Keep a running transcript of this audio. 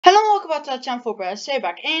Hello and welcome back to our channel for Brothers. So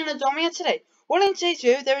back in Adomi, and today, well, in today's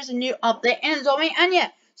video there is a new update in Adomi, and yeah,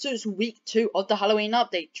 so it's week 2 of the Halloween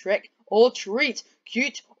update. Trick or treat,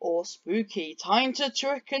 cute or spooky, time to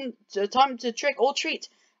trick or treat.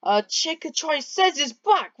 Chickatrice says is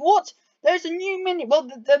back. What? There's a new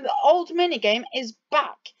the old mini game is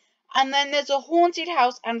back, and then there's a haunted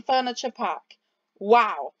house and furniture pack.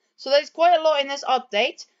 Wow. So there's quite a lot in this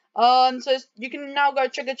update. So you can now go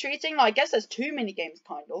trick-or-treating. I guess there's 2 mini games,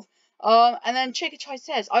 kind of. And then Chickatrice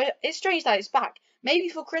says, it's strange that it's back. Maybe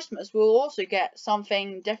for Christmas we'll also get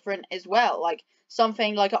something different as well, like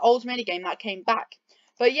something like an old mini game that came back.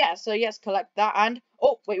 But yeah, so yes, collect that. And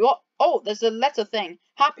oh wait, what? Oh, there's a letter thing.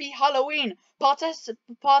 Happy Halloween.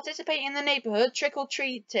 Participate in the neighborhood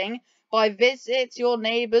trick-or-treating by visit your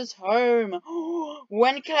neighbor's home.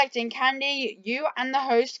 When collecting candy, you and the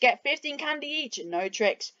host get 15 candy each. No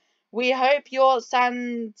tricks. We hope your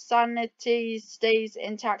sanity stays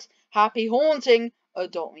intact. Happy haunting,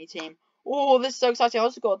 Adopt Me team. Oh, this is so exciting. I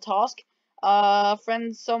also got a task.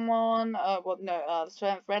 Friend someone.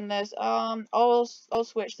 Friendless. I'll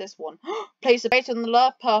switch this one. Place a bait on the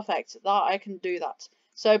lure. Perfect. That I can do that.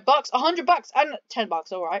 So bucks, $100 and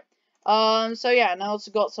 $10. All right. So yeah, and I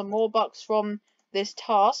also got some more bucks from this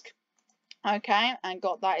task. Okay, and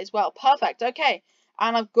got that as well. Perfect. Okay.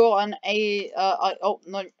 And I've got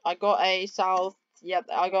I got a South, yeah,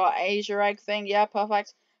 I got an Asia egg thing, yeah,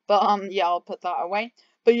 perfect. But, yeah, I'll put that away.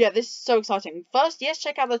 But yeah, this is so exciting. First, yes,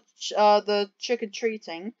 check out the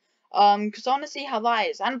trick-or-treating, because I want to see how that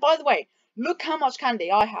is. And by the way, look how much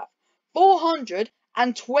candy I have.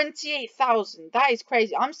 428,000, that is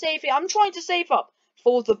crazy. I'm trying to save up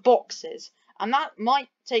for the boxes, and that might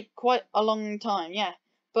take quite a long time, yeah.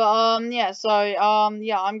 But, yeah, so,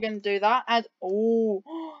 yeah, I'm gonna do that, and, oh,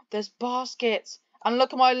 there's baskets, and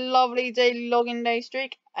look at my lovely daily login day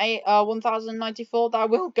streak, 1094, that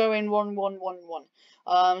will go in 1111,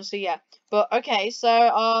 so, yeah, but, okay,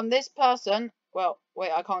 so, this person, well,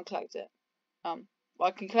 wait, I can't collect it, I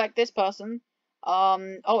can collect this person,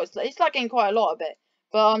 oh, it's lagging quite a lot a bit,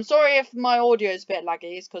 but, I'm sorry if my audio is a bit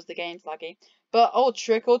laggy, it's because the game's laggy, but, oh,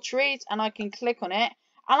 trick or treat, and I can click on it,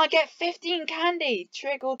 and I get 15 candy!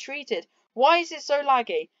 Trick or treated. Why is it so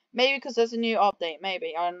laggy? Maybe because there's a new update.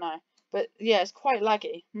 Maybe. I don't know. But yeah, it's quite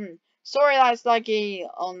laggy. Sorry that it's laggy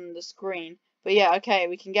on the screen. But yeah, okay,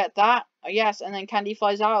 we can get that. Yes, and then candy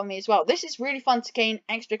flies out of me as well. This is really fun to gain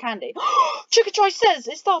extra candy. Chickatrice says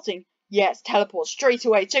it's starting. Yes, teleport straight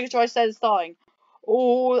away. Chickatrice says it's starting.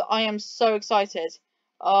 Oh, I am so excited.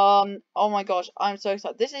 Oh my gosh, I'm so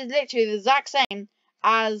excited. This is literally the exact same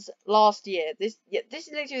as last year. This is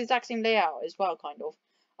literally the exact same layout as well, kind of.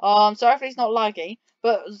 So hopefully it's not laggy.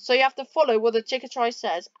 But so you have to follow what the Chickatrice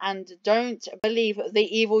says, and don't believe the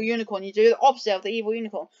evil unicorn. You do the opposite of the evil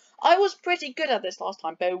unicorn. I was pretty good at this last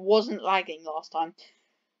time, but it wasn't lagging last time.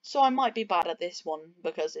 So I might be bad at this one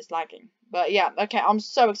because it's lagging. But yeah, okay, I'm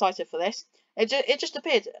so excited for this. It just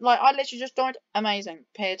appeared. Like, I literally just died. Amazing.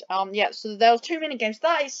 Appeared. Yeah, so there was 2 mini games.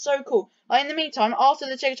 That is so cool. In the meantime, after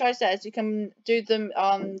the Chickatrice says, you can do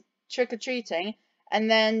the trick-or-treating,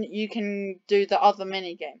 and then you can do the other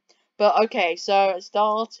mini game. But okay, so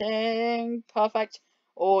starting. Perfect.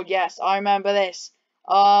 Oh yes, I remember this.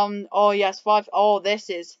 Oh yes, 5. Oh, this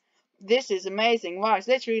is amazing. Wow, it's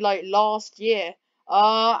literally like last year.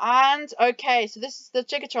 And okay, so this is the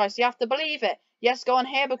Chickatrice. You have to believe it. Yes, go on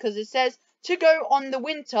here because it says to go on the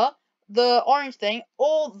winter, the orange thing,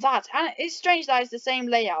 all that. And it's strange that it's the same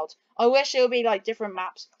layout. I wish it would be like different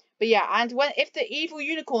maps. But yeah, and if the evil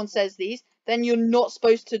unicorn says these, then you're not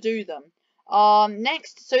supposed to do them.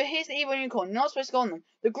 Next, so here's the evil unicorn. You're not supposed to go on them.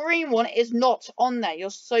 The green one is not on there. You're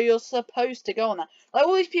supposed to go on that. Like,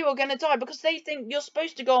 all these people are gonna die because they think you're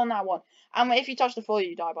supposed to go on that one. And if you touch the floor,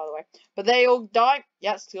 you die, by the way. But they all die.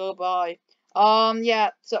 Yes, goodbye.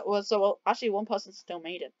 Yeah. So actually, one person still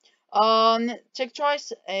made it.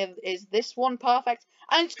 Chickatrice is this one perfect,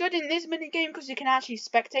 and it's good in this mini game because you can actually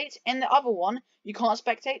spectate. In the other one, you can't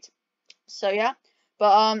spectate. So yeah.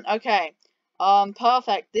 But okay.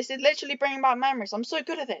 Perfect. This is literally bringing back memories. I'm so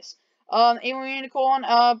good at this. Evil unicorn.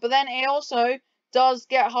 But then it also does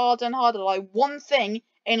get harder and harder. Like, one thing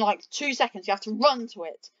in like 2 seconds, you have to run to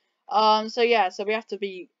it. So yeah, so we have to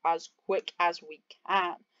be as quick as we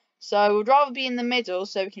can. So we'd rather be in the middle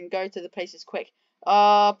so we can go to the places quick.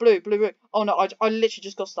 Blue. Oh no, I literally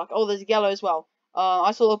just got stuck. Oh, there's yellow as well.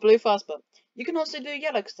 I saw the blue first, but you can also do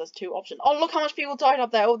yellow because there's 2 options. Oh, look how much people died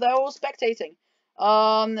up there. Oh, they're all spectating.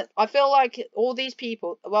 I feel like all these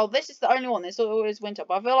people, well, this is the only one, it's always winter,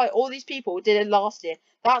 but I feel like all these people did it last year.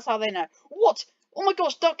 That's how they know. What? Oh my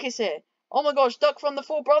gosh, Duck is here. Oh my gosh, Duck from the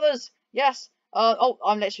Four Brothers. Yes. Oh,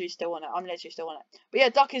 I'm literally still on it. I'm literally still on it. But yeah,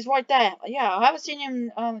 Duck is right there. Yeah, I haven't seen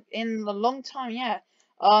him in a long time. Yeah.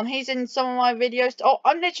 He's in some of my videos. Oh,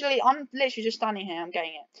 I'm literally just standing here. I'm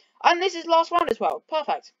getting it. And this is last round as well.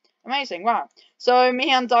 Perfect. Amazing. Wow. So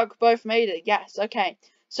me and Duck both made it. Yes. Okay.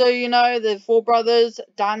 So you know the four brothers: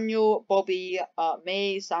 Daniel, Bobby,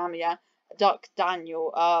 me, Sam. Yeah. Duck,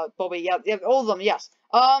 Daniel, Bobby. Yeah, yeah, all of them. Yes.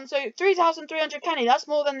 So 3,300 candy. That's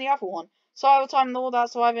more than the other one. Survival time and all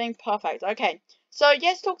that surviving. Perfect. Okay. So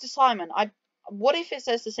yes, talk to Simon. What if it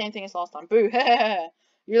says the same thing as last time? Boo.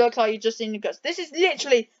 You look like you just seen the guts. This is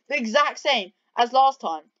literally the exact same as last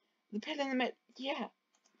time. The pill in the mid. Yeah.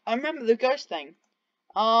 I remember the ghost thing.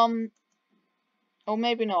 Or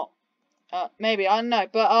maybe not. Maybe, I don't know.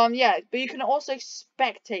 But, yeah. But you can also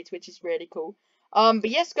spectate, which is really cool. But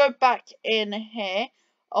yes, go back in here.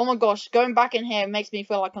 Oh my gosh, going back in here makes me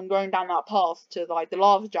feel like I'm going down that path to, like, the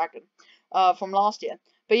lava dragon, from last year.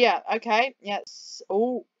 But yeah, okay. Yes.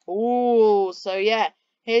 Ooh, so yeah.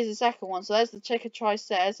 Here's the second one. So there's the chickatrice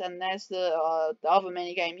says, and there's the other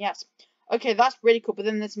mini game. Yes. Okay, that's really cool. But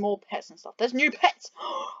then there's more pets and stuff. There's new pets.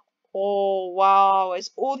 Oh wow,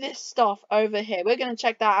 it's all this stuff over here. We're gonna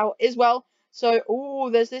check that out as well. So,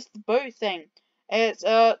 there's this boat thing. It's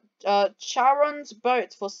Charon's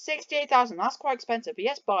boat for 68,000. That's quite expensive, but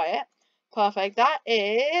yes, buy it. Perfect.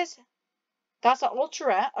 That's an ultra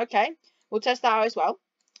rare. Okay, we'll test that out as well.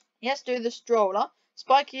 Yes, do the stroller.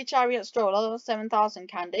 Spiky chariot stroller, 7,000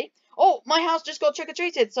 candy. Oh, my house just got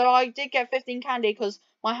trick-or-treated, so I did get 15 candy because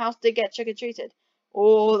my house did get trick-or-treated.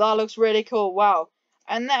 Oh, that looks really cool. Wow.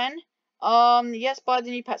 And then, yes, buy the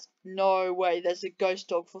new pets. No way, there's a ghost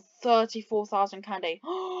dog for 34,000 candy.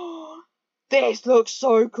 This looks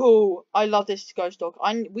so cool. I love this ghost dog.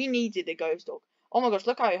 We needed a ghost dog. Oh my gosh,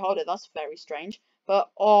 look how you hold it. That's very strange. But,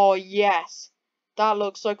 oh, yes. That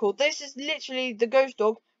looks so cool. This is literally the ghost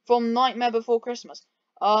dog from Nightmare Before Christmas.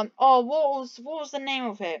 Oh, what was the name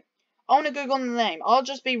of it? I want to Google the name. I'll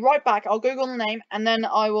just be right back. I'll Google the name, and then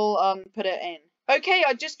I will, put it in. Okay,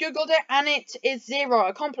 I just Googled it, and it is Zero.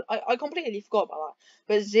 I completely forgot about that.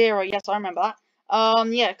 But Zero, yes, I remember that.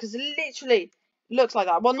 Yeah, because it literally looks like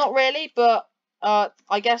that. Well, not really, but,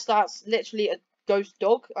 I guess that's literally a ghost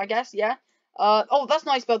dog, I guess, yeah. Oh, that's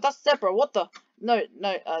nice spelled. That's zebra. What the? No,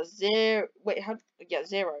 zero. Wait, yeah,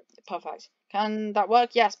 zero. Perfect. Can that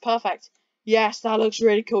work? Yes, perfect. Yes, that looks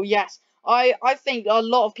really cool. Yes. I think a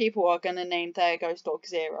lot of people are going to name their ghost dog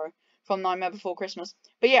Zero from Nightmare Before Christmas.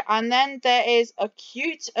 But yeah, and then there is a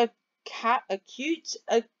cabra.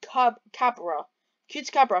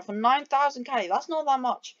 Cute cabra for 9,000 candy. That's not that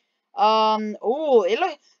much.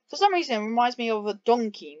 For some reason, it reminds me of a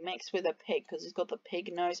donkey mixed with a pig because it's got the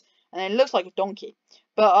pig nose and it looks like a donkey.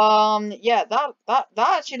 But yeah, that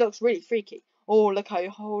actually looks really freaky. Oh, look how you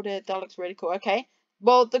hold it. That looks really cool. Okay.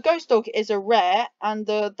 Well, the ghost dog is a rare, and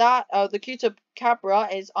the cuter cabra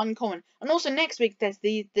is uncommon. And also next week there's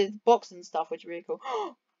the box and stuff, which is really cool.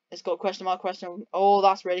 It's got question mark question. Oh,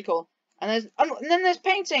 that's really cool. And then there's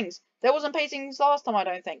paintings. There wasn't paintings last time, I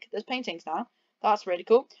don't think. There's paintings now. That's really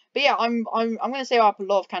cool. But yeah, I'm gonna save up a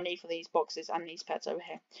lot of candy for these boxes and these pets over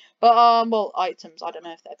here. But well, items. I don't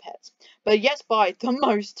know if they're pets. But yes, buy the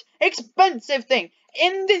most expensive thing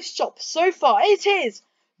in this shop so far. It is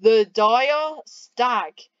the dire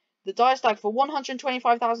stag. The dire stag for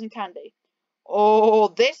 125,000 candy. Oh,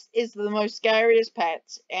 this is the most scariest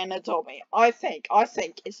pet in Adobe. I think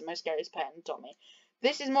it's the most scariest pet in Adobe.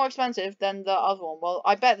 This is more expensive than the other one. Well,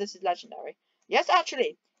 I bet this is legendary. Yes,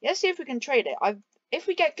 actually. Let's see if we can trade it. If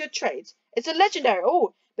we get good trades, it's a legendary.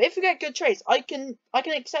 Oh, but if we get good trades, I can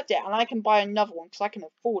accept it and I can buy another one because I can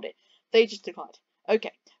afford it. They just declined.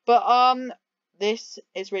 Okay, but this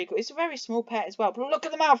is really cool. It's a very small pet as well. But look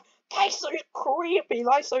at the mouth. That's so creepy.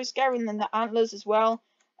 That's so scary. And then the antlers as well.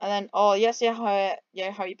 And then oh yes, yeah,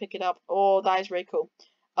 how you pick it up. Oh, that is really cool.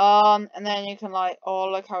 And then you can oh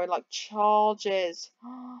look how it charges.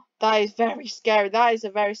 That is very scary. That is a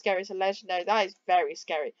very scary. It's a legendary. That is very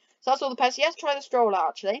scary. So that's all the pets. Yes, try the stroller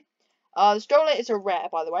actually. The stroller is a rare,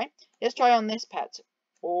 by the way. Let's try on this pet.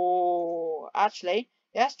 Oh, actually,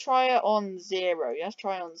 let's try it on Zero. Let's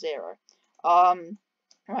try it on Zero.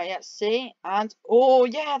 Right, let's see. And oh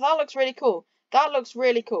yeah, that looks really cool. That looks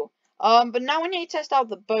really cool. But now we need to test out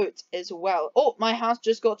the boat as well. Oh, my house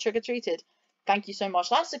just got trick-or-treated. Thank you so much.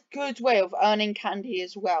 That's a good way of earning candy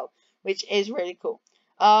as well, which is really cool.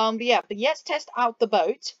 But yeah, but let's test out the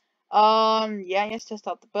boat. Yeah, let's test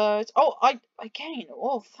out the boat. Oh, again.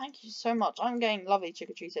 Oh, thank you so much. I'm getting lovely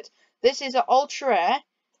trick-or-treated. This is an ultra rare.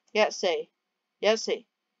 Let's see. Let's see.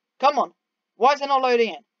 Come on. Why is it not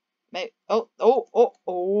loading in? Maybe. Oh.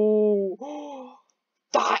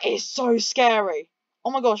 That is so scary.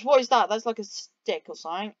 Oh my gosh, what is that? That's like a stick or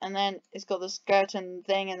something. And then it's got the skeleton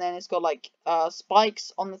thing, and then it's got like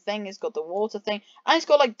spikes on the thing. It's got the water thing, and it's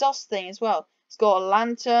got like dust thing as well. It's got a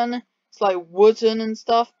lantern. It's like wooden and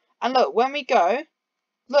stuff. And look, when we go,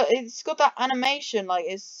 look, it's got that animation, like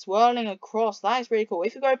it's swirling across. That is really cool.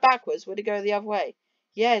 If you go backwards, would it go the other way?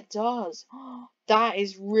 Yeah, it does. That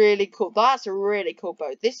is really cool. That's a really cool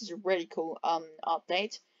boat. This is a really cool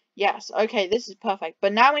update. Yes, okay, this is perfect.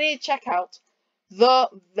 But now we need to check out the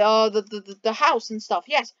house and stuff.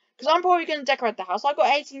 Yes, because I'm probably gonna decorate the house. I've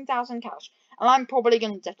got 18,000 cash, and I'm probably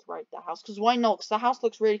gonna decorate the house. Because why not? Because the house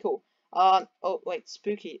looks really cool. Oh wait,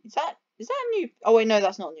 spooky. Is that new? Oh wait, no,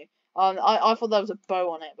 that's not new. I thought there was a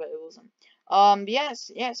bow on it, but it wasn't.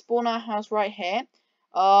 Yes, spawn our house right here.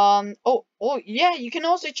 Yeah, you can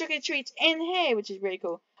also trick or treat in here, which is really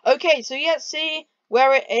cool. Okay, so yeah, see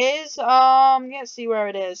where it is. Yeah, see where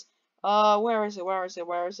it is. Where is it? Where is it?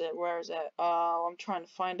 Where is it? Where is it? I'm trying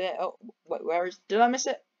to find it. Oh, wait, where is? Did I miss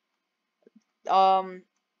it? I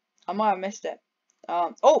might have missed it.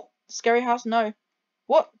 Oh, scary house. No.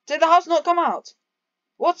 What? Did the house not come out?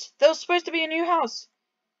 What? There was supposed to be a new house.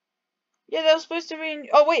 Yeah, there was supposed to be.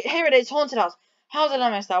 Oh wait, here it is, haunted house. How did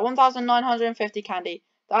I miss that? 1,950 candy.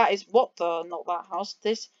 That is what the not that house.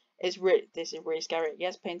 This is really scary.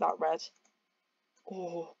 Yes, paint that red.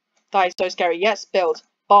 Oh, that is so scary. Yes, build.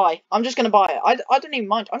 Buy. I'm just gonna buy it. I don't even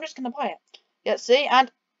mind. I'm just gonna buy it. Yeah, see,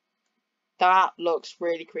 and that looks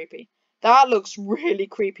really creepy. That looks really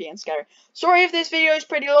creepy and scary. Sorry if this video is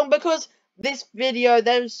pretty long because this video,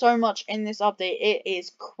 there's so much in this update. It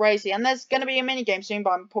is crazy. And there's going to be a mini game soon,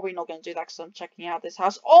 but I'm probably not going to do that because I'm checking out this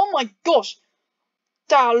house. Oh my gosh!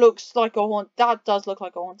 That looks like a that does look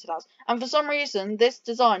like a haunted house. And for some reason, this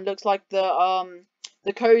design looks like the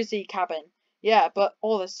cozy cabin. Yeah, but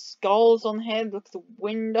all the skulls on here, look at the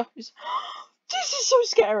windows. This is so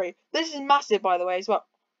scary. This is massive, by the way, as well.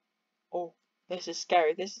 Oh, this is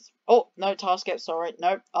scary. This is... Oh, no, task it. Sorry.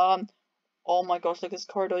 No. Oh my gosh, look at this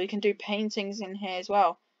corridor. You can do paintings in here as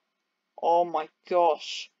well. Oh my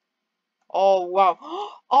gosh. Oh, wow.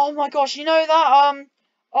 Oh my gosh, you know that,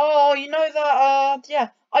 oh, you know that, yeah.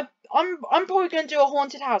 I'm probably going to do a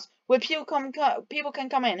haunted house where people can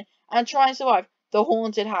come in and try and survive the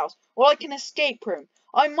haunted house. Or like an escape room.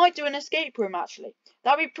 I might do an escape room, actually.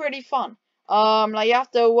 That'd be pretty fun. Like you have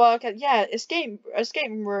to work at, yeah, escape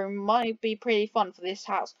room might be pretty fun for this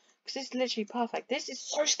house. Because it's literally perfect. This is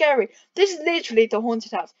so scary. This is literally the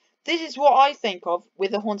haunted house. This is what I think of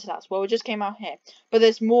with the haunted house. Well, we just came out here. But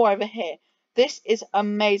there's more over here. This is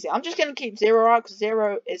amazing. I'm just going to keep 0 out because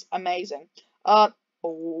 0 is amazing.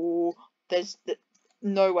 Oh,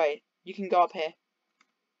 no way. You can go up here.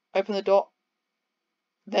 Open the door.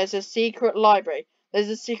 There's a secret library. There's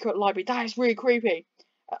a secret library. That is really creepy.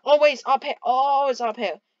 Oh, wait, it's up here. Oh, it's up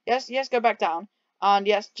here. Yes, go back down. And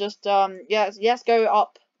yes, just, yes, go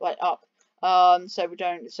up. Like, up. So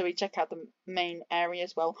we check out the main area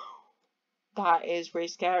as well. That is really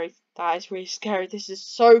scary. That is really scary. This is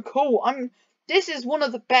so cool. This is one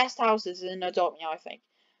of the best houses in Adopt Me, I think.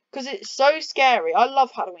 Because it's so scary. I love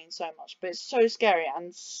Halloween so much, but it's so scary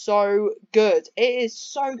and so good. It is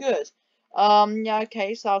so good. Yeah,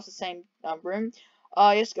 okay, so that was the same room.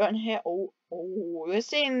 Let's go in here. Oh, we're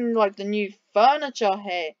seeing like the new furniture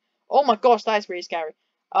here. Oh my gosh, that is really scary.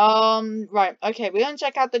 Right, okay, we're gonna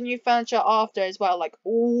check out the new furniture after as well, like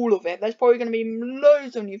all of it. There's probably gonna be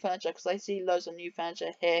loads of new furniture because I see loads of new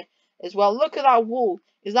furniture here as well. Look at that wall.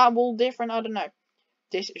 Is that wall different? I don't know.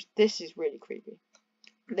 This is really creepy.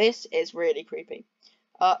 This is really creepy.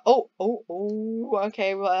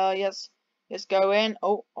 Okay, well, yes. Let's go in.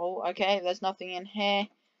 Oh, okay, there's nothing in here.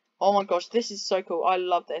 Oh my gosh, this is so cool. I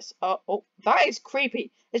love this. Oh, that is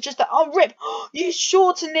creepy. It's just that, oh, rip. You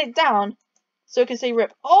shorten it down so it can say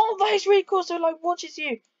rip. Oh, that is really cool. So, like, watches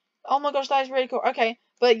you. Oh my gosh, that is really cool. Okay,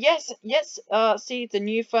 but yes, see the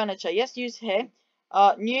new furniture. Yes, use here.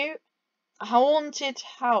 New haunted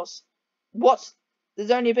house. What?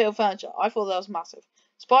 There's only a bit of furniture. I thought that was massive.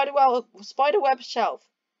 Spiderweb shelf.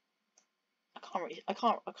 I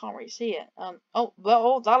can't really see it.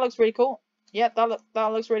 That looks really cool. Yeah,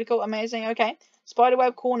 that looks really cool. Amazing. Okay.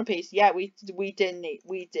 Spiderweb corner piece. Yeah, we did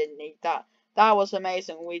need that. That was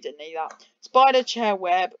amazing. We did need that. Spider chair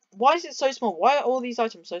web. Why is it so small? Why are all these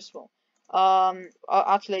items so small?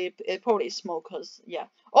 Actually, it probably is small because, yeah.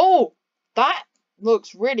 Oh, that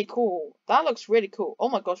looks really cool. That looks really cool. Oh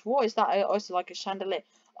my gosh, what is that? It's like a chandelier.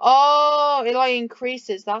 Oh, it like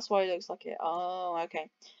increases. That's why it looks like it. Oh, okay.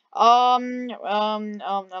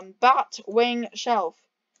 Bat wing shelf.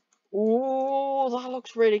 Ooh, that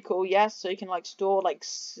looks really cool. Yes, so you can like store like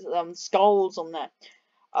skulls on there.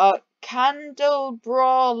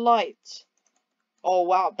 Candelabra light. Oh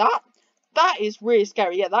wow, that is really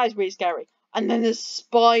scary. Yeah, that is really scary. And then there's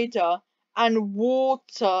spider and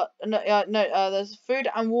water. No, there's food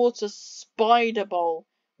and water spider bowl,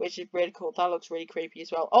 which is really cool. That looks really creepy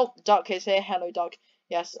as well. Oh, duck is here. Hello, duck.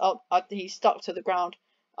 Yes. Oh, he's stuck to the ground.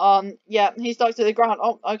 Yeah, he's stuck to the ground.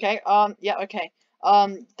 Oh, okay. Yeah, okay.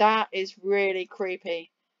 That is really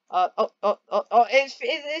creepy.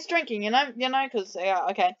 It's drinking. Because yeah,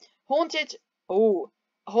 okay. Haunted. Oh,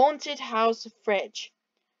 haunted house fridge.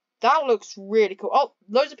 That looks really cool. Oh,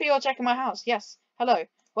 loads of people are checking my house. Yes. Hello.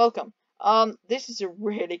 Welcome. This is a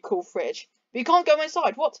really cool fridge. But you can't go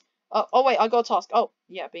inside. What? Oh wait, I got a task. Oh,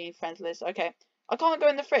 yeah, being friendless. Okay. I can't go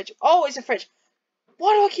in the fridge. Oh, it's a fridge.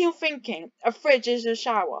 What do I keep thinking? A fridge is a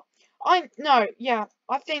shower. No, yeah.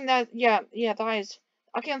 I think that, yeah, that is.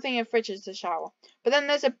 I keep thinking a fridge is a shower. But then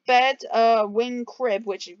there's a bed, wing crib,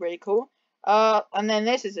 which is really cool. And then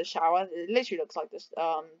this is a shower. It literally looks like this,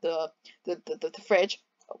 the fridge.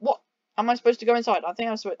 What? Am I supposed to go inside? I think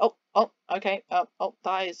I'm supposed. Oh, okay. That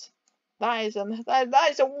is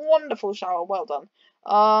a wonderful shower. Well done.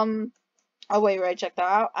 Oh wait, check that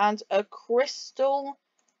out. And a crystal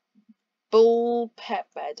bull pet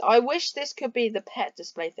bed. I wish this could be the pet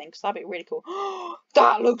display thing, because that'd be really cool.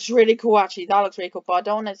 That looks really cool, actually. That looks really cool. But I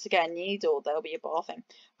don't want it to get a needle. There'll be a bathing.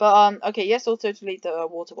 But okay, yes, also to leave the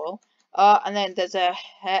water bowl. And then there's a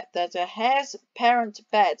hare's parent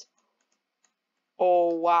bed.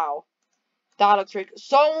 Oh wow, that looks really cool.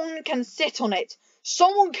 Someone can sit on it.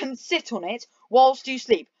 Someone can sit on it whilst you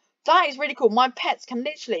sleep. That is really cool. My pets can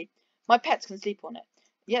sleep on it.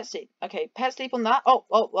 Yes, see. Okay, pet sleep on that. Oh,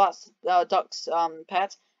 that's Duck's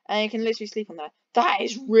pet, and you can literally sleep on there. That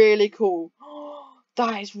is really cool.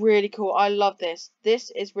 That is really cool. I love this.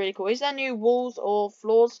 This is really cool. Is there new walls or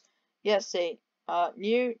floors? Yes, see.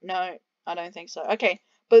 New? No, I don't think so. Okay,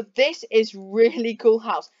 but this is really cool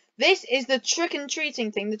house. This is the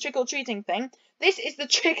trick-or-treating thing. This is the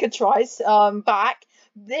chickatrice back.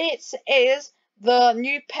 This is the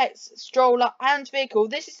new pets stroller and vehicle.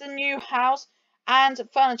 This is the new house and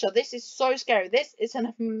furniture. This is so scary. This is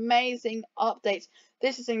an amazing update.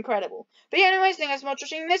 This is incredible. But yeah, anyways, thank you so much for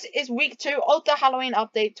watching. This is week 2 of the Halloween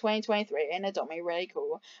update 2023, and it got me really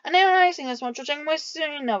cool. And anyways, thank you so much for watching. We'll see you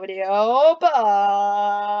in another video.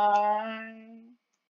 Bye.